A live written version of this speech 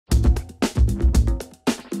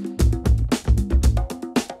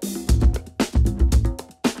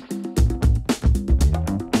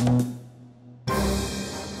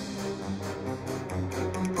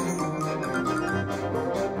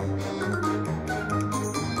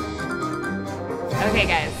Okay,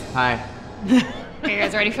 guys. Hi. Are you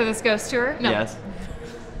guys ready for this ghost tour? No. Yes.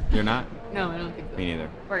 You're not? No, I don't think so. Me neither.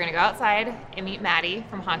 We're gonna go outside and meet Maddy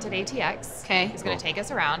from Haunted ATX. Okay. Who's gonna take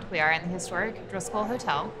us around. We are in the historic Driskill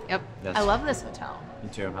Hotel. Yep. Yes. I love this hotel. Me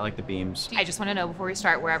too. I like the beams. I just want to know before we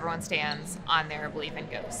start where everyone stands on their belief in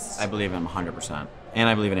ghosts. I believe in them 100%. And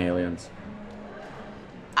I believe in aliens.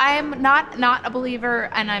 I'm not a believer,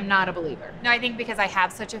 and I'm not a believer. No, I think because I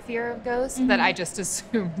have such a fear of ghosts that I just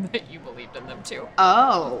assumed that you believed in them too.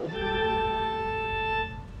 Oh.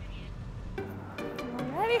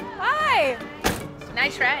 Alrighty, hi.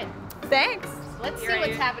 Nice ride. Thanks. Let's see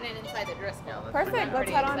what's happening inside the Driskill. Perfect, let's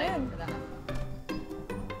head on in.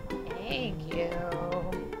 Thank you.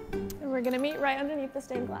 And we're gonna meet right underneath the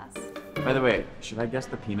stained glass. By the way, should I guess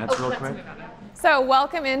the peanuts real quick? So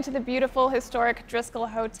welcome into the beautiful historic Driskill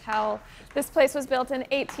Hotel. This place was built in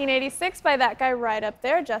 1886 by that guy right up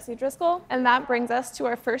there, Jesse Driskill. And that brings us to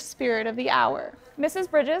our first spirit of the hour. Mrs.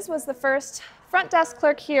 Bridges was the first front desk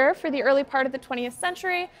clerk here for the early part of the 20th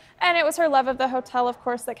century, and it was her love of the hotel, of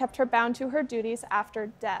course, that kept her bound to her duties after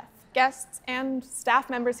death. Guests and staff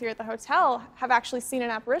members here at the hotel have actually seen an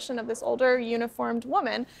apparition of this older uniformed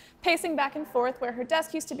woman pacing back and forth where her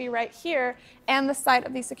desk used to be right here and the site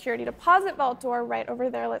of the security deposit vault door right over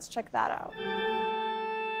there. Let's check that out.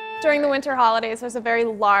 During the winter holidays, there's a very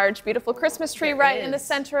large, beautiful Christmas tree right in the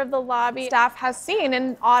center of the lobby. Staff has seen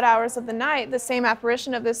in odd hours of the night the same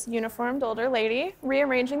apparition of this uniformed older lady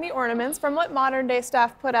rearranging the ornaments from what modern day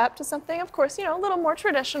staff put up to something, of course, you know, a little more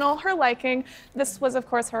traditional, her liking. This was, of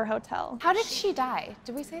course, her hotel. How did she die?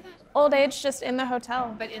 Did we say that? Old age just in the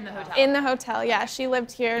hotel. But in the hotel. In the hotel, yeah. She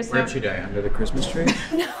lived here. Where'd she die? Under the Christmas tree?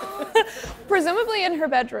 Presumably in her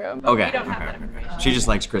bedroom. Okay. We don't have that information. She just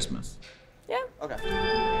likes Christmas. Yeah. Okay.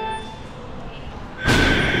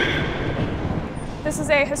 This is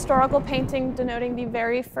a historical painting denoting the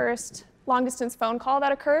very first long-distance phone call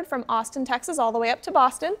that occurred from Austin, Texas, all the way up to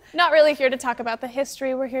Boston. Not really here to talk about the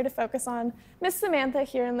history. We're here to focus on Miss Samantha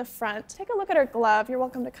here in the front. Take a look at her glove. You're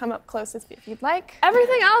welcome to come up close if you'd like.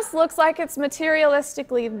 Everything else looks like it's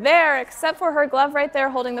materialistically there, except for her glove right there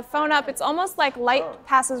holding the phone up. It's almost like light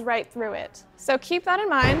passes right through it. So keep that in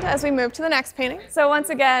mind as we move to the next painting. So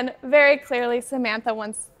once again, very clearly, Samantha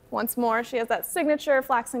once more, she has that signature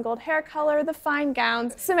flax and gold hair color, the fine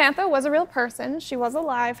gowns. Samantha was a real person. She was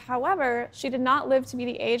alive. However, she did not live to be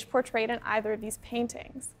the age portrayed in either of these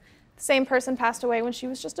paintings. The same person passed away when she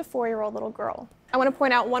was just a 4-year-old little girl. I want to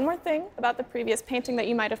point out one more thing about the previous painting that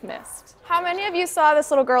you might have missed. How many of you saw this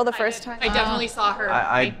little girl the first time? I definitely saw her.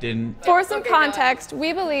 I didn't. For some context,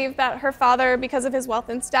 we believe that her father, because of his wealth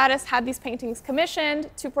and status, had these paintings commissioned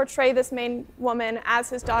to portray this main woman as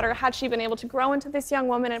his daughter had she been able to grow into this young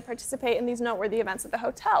woman and participate in these noteworthy events at the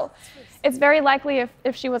hotel. It's very likely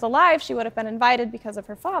if she was alive, she would have been invited because of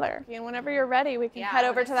her father. And whenever you're ready, we can head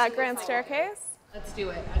over to that grand staircase. Let's do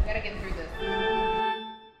it. I've got to get through this.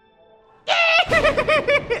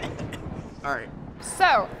 All right.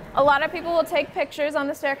 So, a lot of people will take pictures on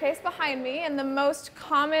the staircase behind me, and the most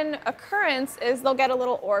common occurrence is they'll get a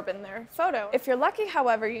little orb in their photo. If you're lucky,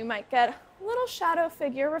 however, you might get a little shadow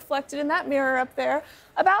figure reflected in that mirror up there,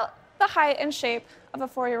 about the height and shape of a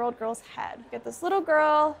 4-year-old girl's head. Get this little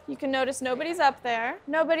girl, you can notice nobody's up there,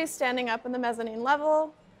 nobody's standing up in the mezzanine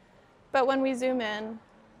level, but when we zoom in,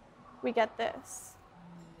 we get this.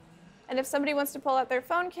 And if somebody wants to pull out their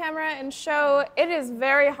phone camera and show, it is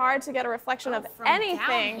very hard to get a reflection of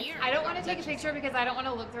anything. I don't want to take a picture because I don't want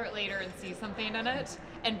to look through it later and see something in it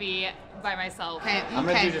and be by myself. Okay. I'm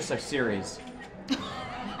going to do just a series.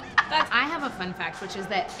 I have a fun fact, which is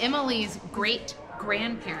that Emily's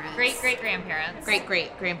great-grandparents. Great-great-grandparents.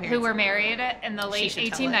 Great-great-grandparents. Who were married in the late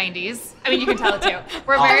should tell it. 1890s. I mean, you can tell it too.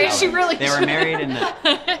 Were married. She really They were married in the...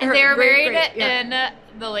 They were married yeah. in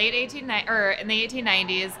the late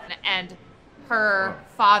 1890s, and her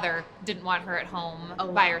father didn't want her at home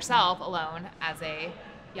by herself, alone, as a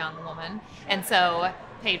young woman, and so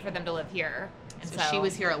paid for them to live here. And So she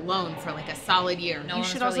was here alone for like a solid year. No You one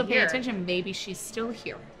should was also really pay here. attention. Maybe she's still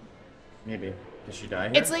here. Maybe. Did she die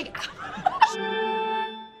here? It's like...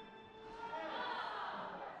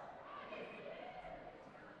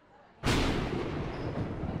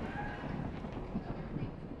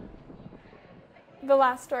 The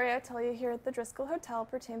last story I tell you here at the Driskill Hotel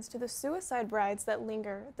pertains to the suicide brides that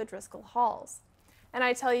linger at the Driskill halls. And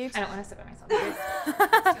I tell you I don't want to sit by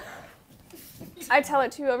myself. I tell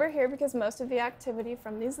it to you over here because most of the activity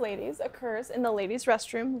from these ladies occurs in the ladies'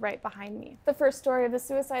 restroom right behind me. The first story of the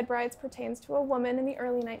suicide brides pertains to a woman in the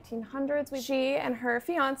early 1900s. She and her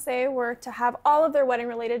fiance were to have all of their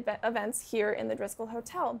wedding-related events here in the Driskill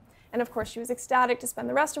Hotel. And of course, she was ecstatic to spend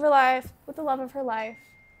the rest of her life with the love of her life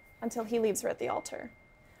until he leaves her at the altar.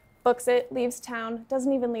 Books it, leaves town,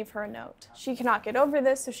 doesn't even leave her a note. She cannot get over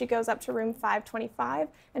this, so she goes up to room 525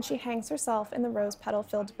 and she hangs herself in the rose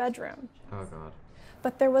petal-filled bedroom. Oh, God.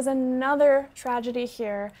 But there was another tragedy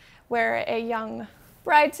here where a young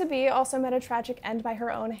bride-to-be also met a tragic end by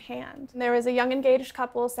her own hand. There was a young engaged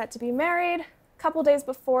couple set to be married. A couple days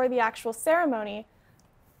before the actual ceremony,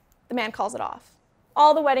 the man calls it off.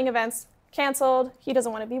 All the wedding events canceled. He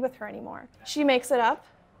doesn't want to be with her anymore. She makes it up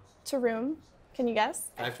to room, can you guess?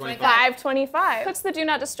 525. Puts the do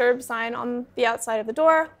not disturb sign on the outside of the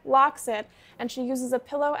door, locks it, and she uses a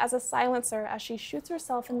pillow as a silencer as she shoots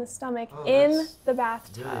herself in the stomach in the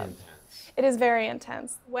bathtub. It is very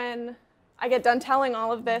intense. When I get done telling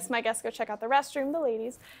all of this, my guests go check out the restroom, the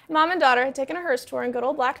ladies. Mom and daughter had taken a hearse tour in good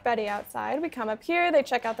old Black Betty outside. We come up here, they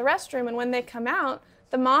check out the restroom, and when they come out,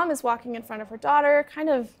 the mom is walking in front of her daughter, kind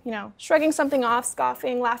of, shrugging something off,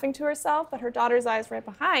 scoffing, laughing to herself, but her daughter's eyes right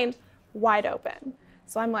behind, wide open.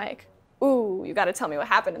 So I'm like, ooh, you gotta tell me what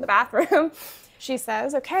happened in the bathroom. She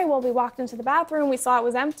says, okay, well, we walked into the bathroom, we saw it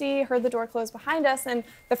was empty, heard the door close behind us, and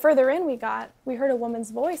the further in we got, we heard a woman's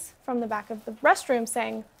voice from the back of the restroom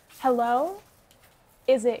saying, hello,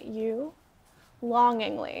 is it you?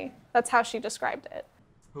 Longingly. That's how she described it.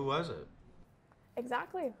 Who was it?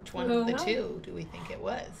 Exactly. Which one of the two do we think it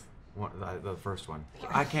was? The first one.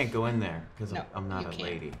 I can't go in there because No, I'm not you a can't.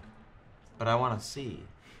 lady. But I want to see.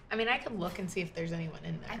 I mean, I could look and see if there's anyone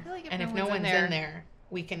in there. I feel like if and no if no one's one's in in there,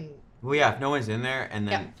 we can. Well, yeah, if no one's in there, and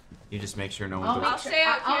then Yep. you just make sure no one's. I'll stay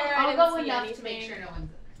out here. I'll I go didn't see enough to make anything. sure no one's.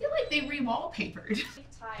 I feel like they re-wallpapered.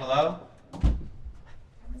 Hello?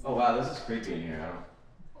 Oh wow, this is creepy in here.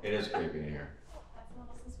 It is creepy in here.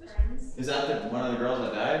 Is that one of the girls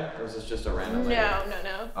that died, or is this just a random lady?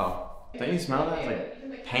 No. Oh, don't you smell that? It's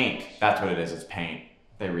like paint. That's what it is. It's paint.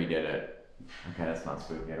 They redid it. Okay, that's not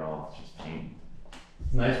spooky at all. It's just paint.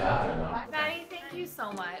 Nice bathroom though. Maddie, thank you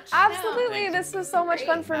so much. Absolutely, this was so much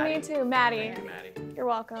fun for me Maddy. too. Maddie, Thank you, Maddie. you're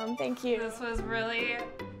welcome. Thank you. This was really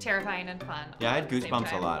terrifying and fun. Yeah, I had at the same goosebumps a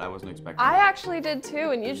time. lot. I wasn't expecting I that. actually did too,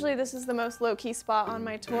 and usually this is the most low-key spot on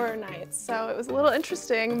my tour nights, so it was a little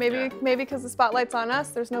interesting. Maybe because the spotlight's on us,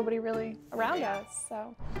 there's nobody really around us.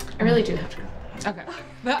 So I really do have to go.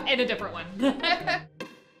 Okay. In a different one.